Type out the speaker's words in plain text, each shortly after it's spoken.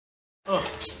Oh.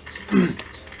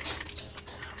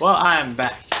 Well, I am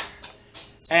back.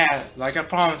 And, like I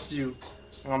promised you,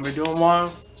 I'm going to be doing one,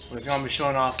 but it's going to be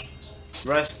showing off the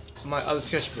rest of my other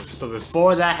sketchbooks. But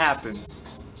before that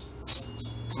happens,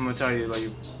 I'm going to tell you, like,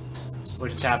 what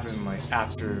just happened, like,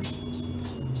 after.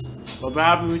 What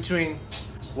happened between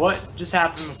what just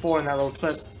happened before in that little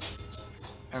clip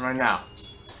and right now.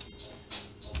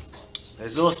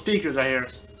 There's little speakers right here.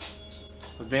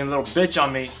 Was being a little bitch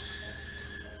on me.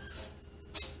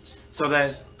 So then,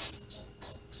 this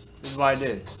is what I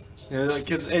did. You know,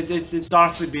 because it's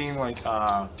honestly being like,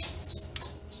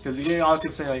 because you can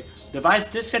honestly say like, device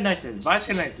disconnected, like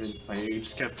you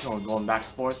just kept going back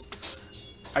and forth.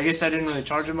 I guess I didn't really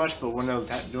charge it much, but when I was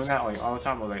doing that like all the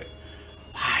time, I was like,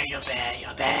 ah, you bitch.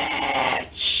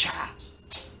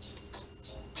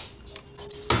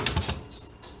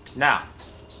 Now,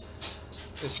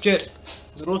 let's get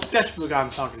the little sketchbook I'm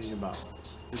talking to you about.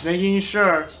 Just making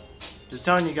sure, just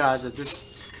telling you guys that this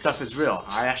stuff is real.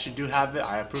 I actually do have it.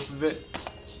 I have proof of it.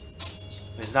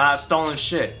 It's not stolen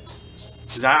shit.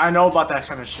 Cause I know about that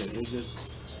kind of shit. They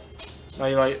just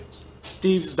like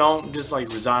thieves don't just like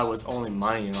reside with only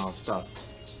money and all that stuff.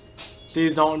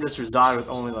 Thieves don't just reside with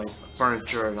only like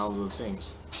furniture and all those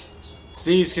things.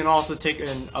 Thieves can also take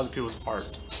in other people's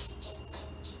art.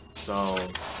 So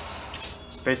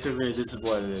basically, this is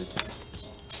what it is.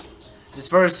 This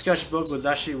first sketchbook was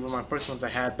actually one of my first ones I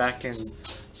had back in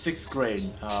 6th grade.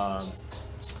 I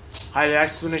had an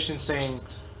explanation saying,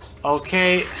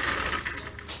 okay.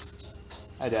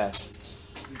 Hi, Dad.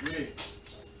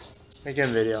 Making a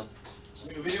video.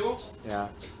 Make a video? Yeah.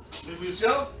 Make it for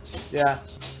yourself? Yeah.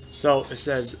 So it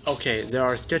says, okay, there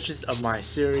are sketches of my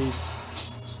series.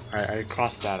 I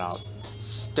crossed that out.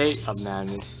 State of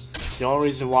Madness. The only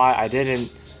reason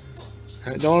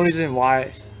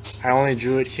why I only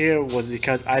drew it here was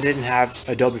because I didn't have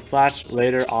Adobe Flash.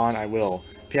 Later on I will.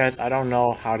 P.S. I don't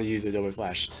know how to use Adobe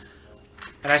Flash.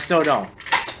 And I still don't.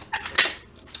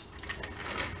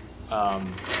 And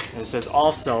it says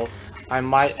also, I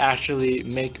might actually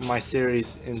make my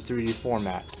series in 3D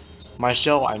format. My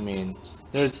show, I mean.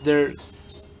 There's 3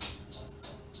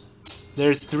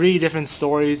 different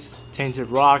stories. Tainted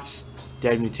Rocks,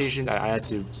 Dead Mutation. I had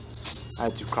to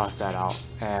cross that out.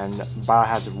 And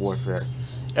Biohazard Warfare.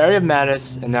 Area of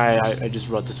Madness, and I just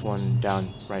wrote this one down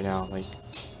right now, like,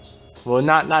 well,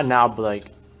 not now, but like,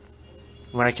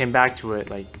 when I came back to it,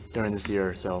 like, during this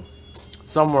year, so,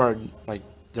 somewhere, like,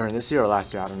 during this year or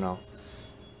last year, I don't know.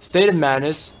 State of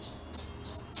Madness,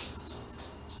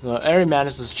 the Area of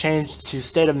Madness was changed to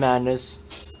State of Madness,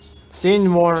 seemed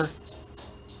more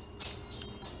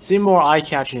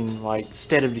eye-catching, like,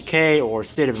 State of Decay or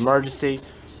State of Emergency,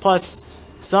 plus,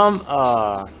 someone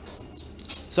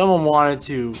wanted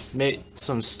to make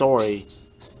some story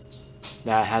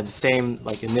that had the same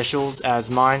like initials as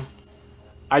mine.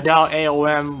 I doubt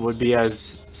AOM would be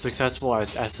as successful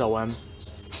as SOM.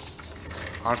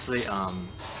 Honestly, I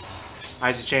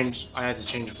had to change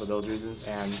it for those reasons,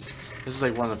 and this is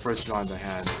like one of the first drawings I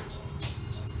had.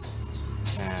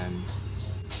 And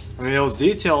I mean, it was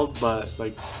detailed, but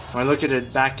like when I look at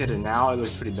it back at it now, it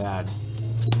looks pretty bad.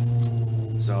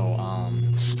 So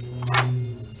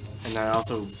and I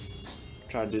also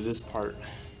try to do this part.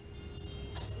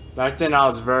 Back then I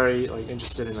was very like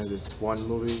interested in like this one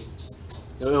movie.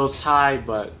 It was Thai,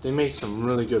 but they make some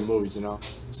really good movies, you know.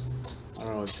 I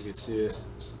don't know if you could see it.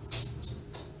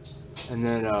 And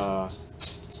then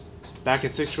back in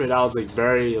 6th grade I was like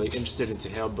very like interested into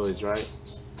hillbillies, right?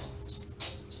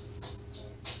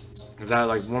 Cause that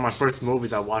like one of my first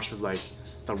movies I watched was like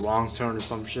The Wrong Turn or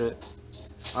some shit.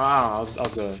 I don't know, I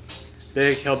was a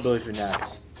big hillbilly fanatic.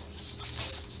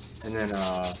 And then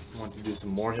I wanted to do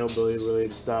some more hillbilly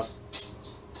related stuff.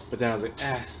 But then I was like,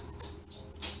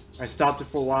 I stopped it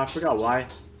for a while, I forgot why.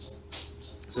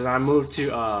 So then I moved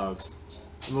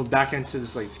back into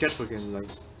this like sketchbook in like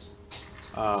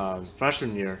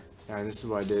freshman year. And this is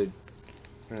what I did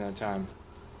during that time.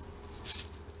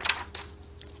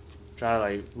 Try to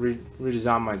like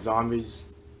redesign my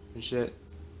zombies and shit.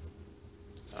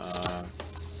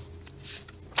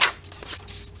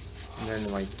 And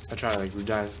then like I try to like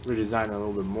redesign it a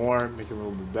little bit more, make it a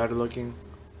little bit better looking.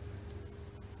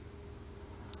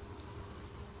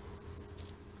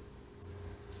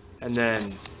 And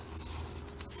then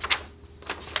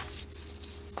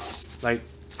like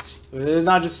it's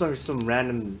not just some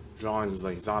random drawings of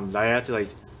like zombies. I had to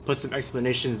like put some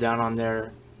explanations down on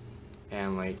there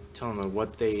and like tell them like,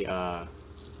 what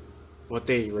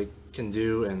they like can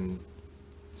do and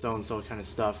so kind of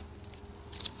stuff.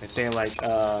 And saying like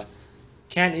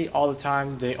can't eat all the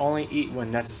time, they only eat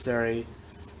when necessary.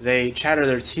 they chatter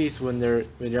their teeth when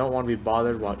they don't want to be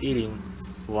bothered while eating.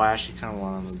 Well, I actually kind of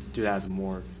want to do that as a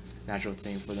more natural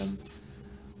thing for them.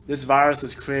 This virus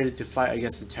was created to fight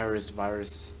against the terrorist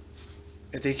virus.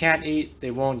 If they can't eat,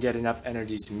 they won't get enough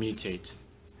energy to mutate.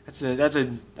 That's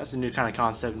a new kind of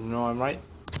concept, you know, I'm right?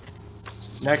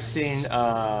 Next scene,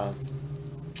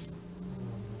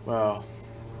 well,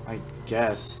 I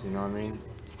guess, you know what I mean?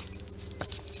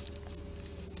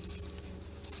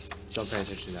 Don't pay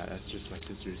attention to that, that's just my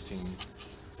sister's scene.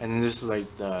 And then this is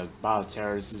like the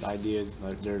bioterrorists' ideas,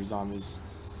 like they're zombies.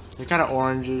 They're kind of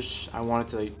orangish. I wanted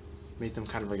to like make them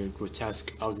kind of like a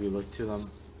grotesque, ugly look to them.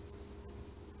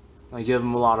 I give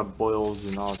them a lot of boils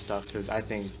and all that stuff because I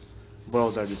think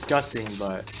boils are disgusting,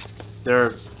 but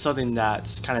they're something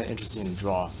that's kind of interesting to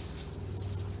draw.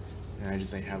 And I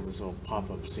just like have this little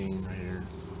pop-up scene right here,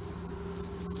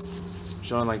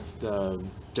 showing like the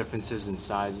differences in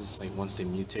sizes, like once they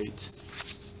mutate.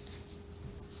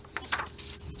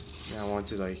 And I want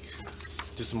to like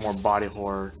do some more body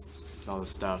horror and all this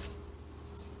stuff.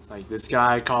 Like this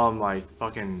guy, I call him like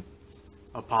fucking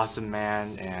opossum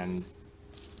man, and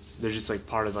they're just like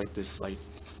part of like this like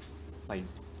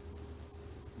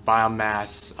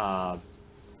biomass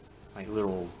like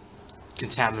little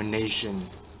contamination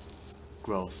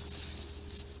growth.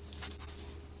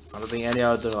 I don't think any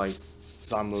other like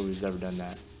zombie movie's ever done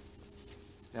that.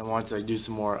 And I wanted to like do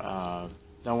some more I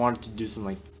wanted to do some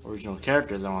like original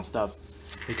characters and all that stuff.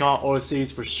 They call it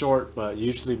OCs for short, but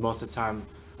usually most of the time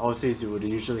OCs would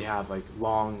usually have like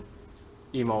long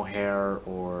emo hair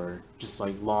or just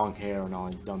like long hair and all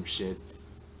like dumb shit.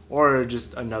 Or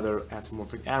just another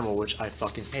anthropomorphic animal, which I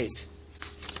fucking hate.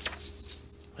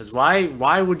 Cause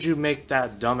why would you make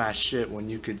that dumbass shit when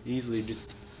you could easily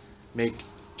just make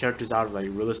characters out of like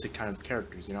realistic kind of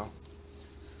characters, you know?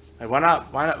 Like why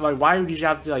not like why would you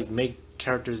have to like make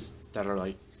characters that are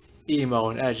like emo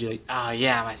and edgy, like, oh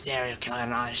yeah, my serial killer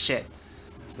and all that shit.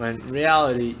 When in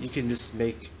reality you can just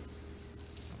make,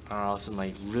 I don't know, some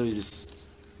like really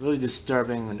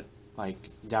disturbing and like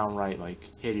downright like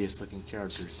hideous looking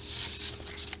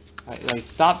characters. Like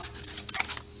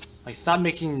stop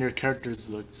making your characters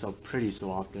look so pretty so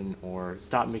often, or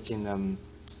stop making them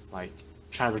like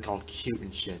try to look all cute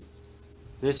and shit.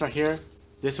 This right here,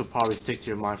 this will probably stick to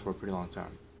your mind for a pretty long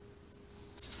time.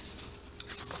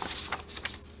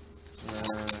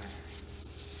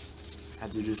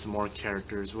 Have to do some more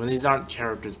characters. Well, these aren't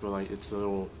characters, but like it's a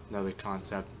little another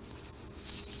concept.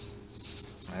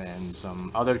 And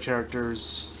some other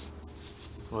characters.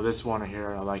 Well, this one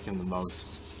here, I like him the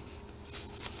most.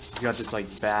 He's got this like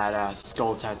badass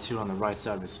skull tattoo on the right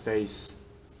side of his face.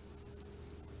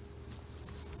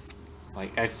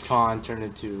 Like ex-con turned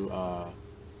into a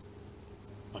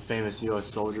famous US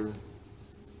soldier.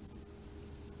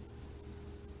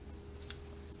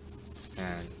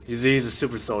 And he's a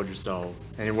super soldier, so,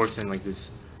 and he works in like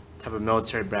this type of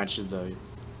military branch of the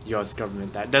US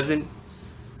government that doesn't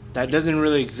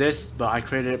really exist, but I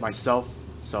created it myself,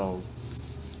 so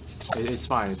it's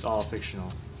fine, it's all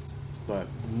fictional. But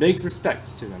big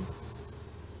respects to them.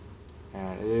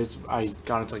 And it is, I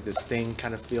got into like this thing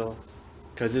kind of feel,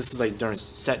 because this is like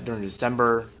set during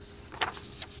December.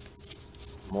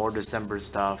 More December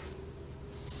stuff.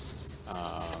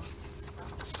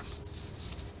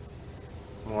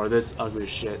 More of this ugly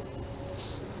shit.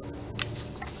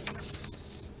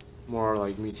 More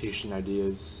like mutation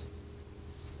ideas.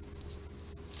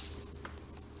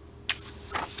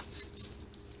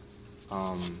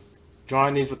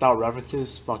 Drawing these without references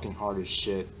is fucking hard as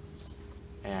shit.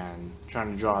 And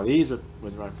trying to draw these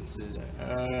with references,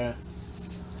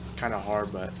 kind of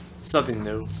hard, but something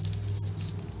new.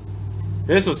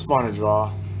 This was fun to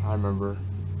draw, I remember.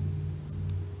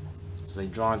 Just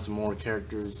like drawing some more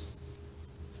characters,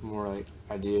 some more like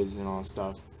ideas and all that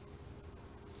stuff.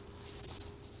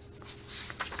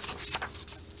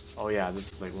 Oh yeah,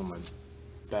 this is like one of my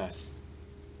best.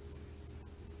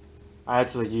 I had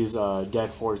to like use Dead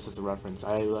Horse as a reference.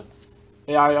 I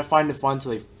find it fun to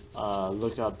like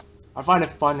look up. I find it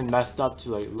fun and messed up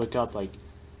to like look up like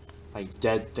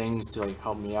dead things to like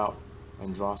help me out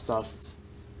and draw stuff.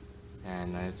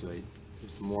 And I had to like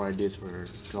get some more ideas for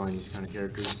drawing these kind of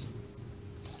characters.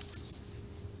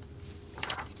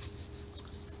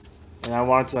 And I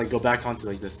wanted to like go back onto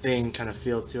like the Thing kind of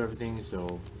feel to everything,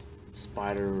 so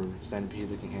spider, centipede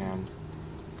looking hand.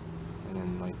 And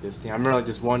then like this thing, I remember like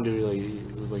this one dude, like he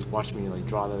was like watching me like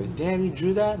draw that, like, damn, you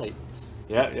drew that? Like,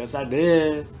 yeah, yes I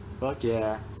did. Fuck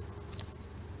yeah.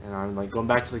 And I'm like going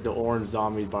back to like the orange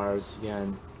zombie virus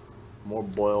again. More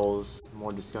boils,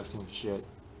 more disgusting shit.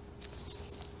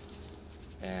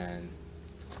 And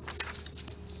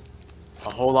a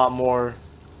whole lot more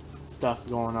stuff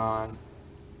going on.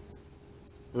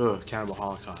 Ugh, Cannibal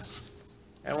Holocaust.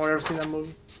 Anyone ever seen that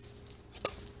movie?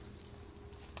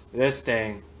 This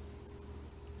thing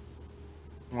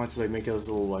wants to like make this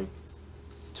little like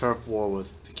turf war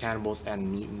with the cannibals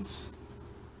and mutants.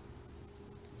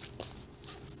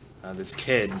 This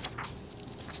kid,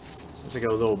 it's like a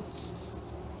little,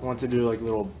 wants to do like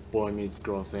little boy meets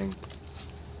girl thing.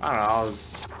 I don't know.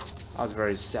 I was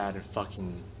very sad and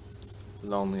fucking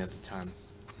lonely at the time.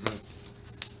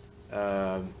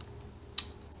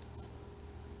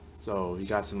 So you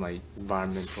got some like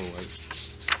environmental like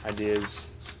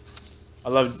ideas. I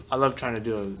love trying to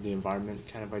do the environment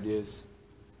kind of ideas.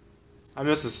 I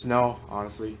miss the snow,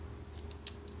 honestly.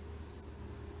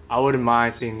 I wouldn't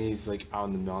mind seeing these like out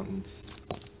in the mountains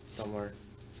somewhere.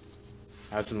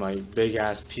 I have some like big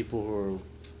ass people who are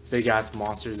big ass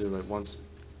monsters. They're like once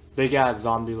big ass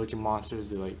zombie looking monsters.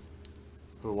 They're like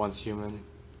who were once human.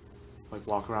 Like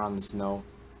walk around in the snow,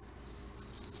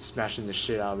 smashing the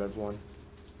shit out of everyone,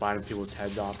 biting people's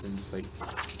heads off and just like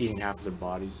eating half of their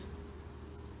bodies.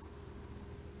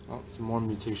 Oh, some more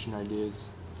mutation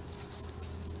ideas.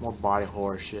 More body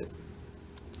horror shit.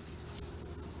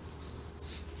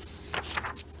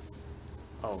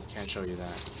 Oh, can't show you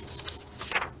that.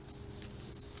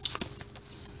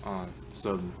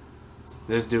 So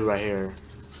this dude right here.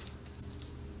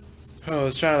 Oh,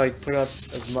 let's try to like put up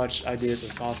as much ideas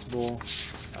as possible.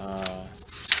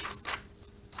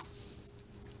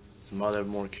 Some other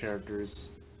more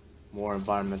characters, more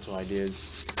environmental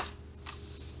ideas,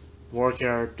 more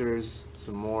characters,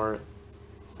 some more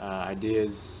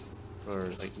ideas for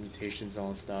like mutations and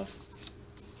all that stuff.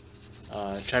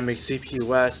 Try to make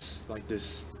CPUS like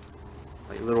this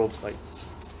like little like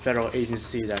federal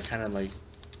agency that kind of like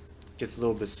gets a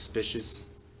little bit suspicious.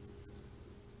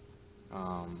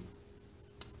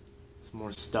 Some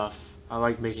more stuff. I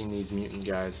like making these mutant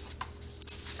guys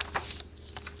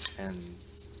and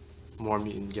more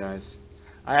mutant guys.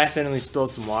 I accidentally spilled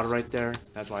some water right there,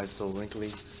 that's why it's so wrinkly.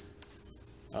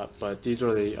 But these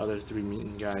are the other 3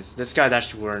 mutant guys. This guy's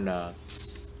actually wearing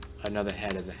another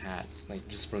head as a hat, like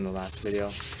just from the last video.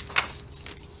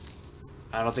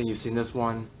 I don't think you've seen this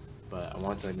one, but I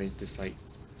wanted to make this like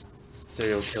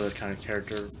serial killer kind of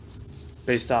character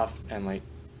based off, and like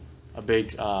a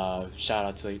big shout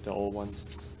out to like the old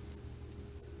ones.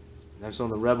 And then some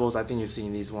of the rebels, I think you've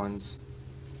seen these ones.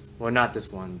 Well, not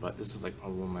this one, but this is like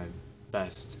probably one of my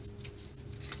best.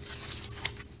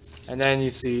 And then you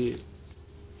see,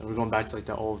 we're going back to like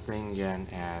the old thing again,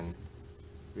 and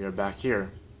we are back here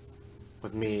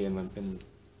with me and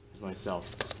myself.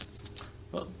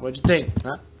 Well, what'd you think?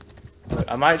 Huh?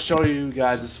 I might show you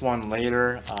guys this one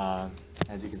later.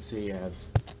 As you can see, it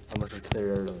has a much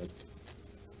clearer like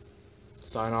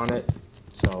sign on it.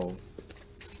 So,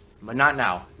 but not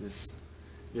now. This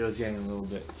video is getting a little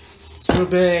bit too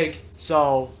big.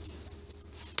 So,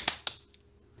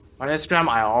 my Instagram,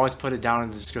 I always put it down in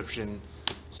the description.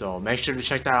 So make sure to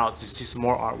check that out to see some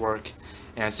more artwork.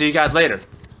 And see you guys later.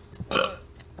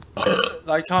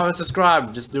 Like, comment,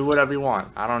 subscribe. Just do whatever you want.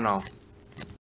 I don't know.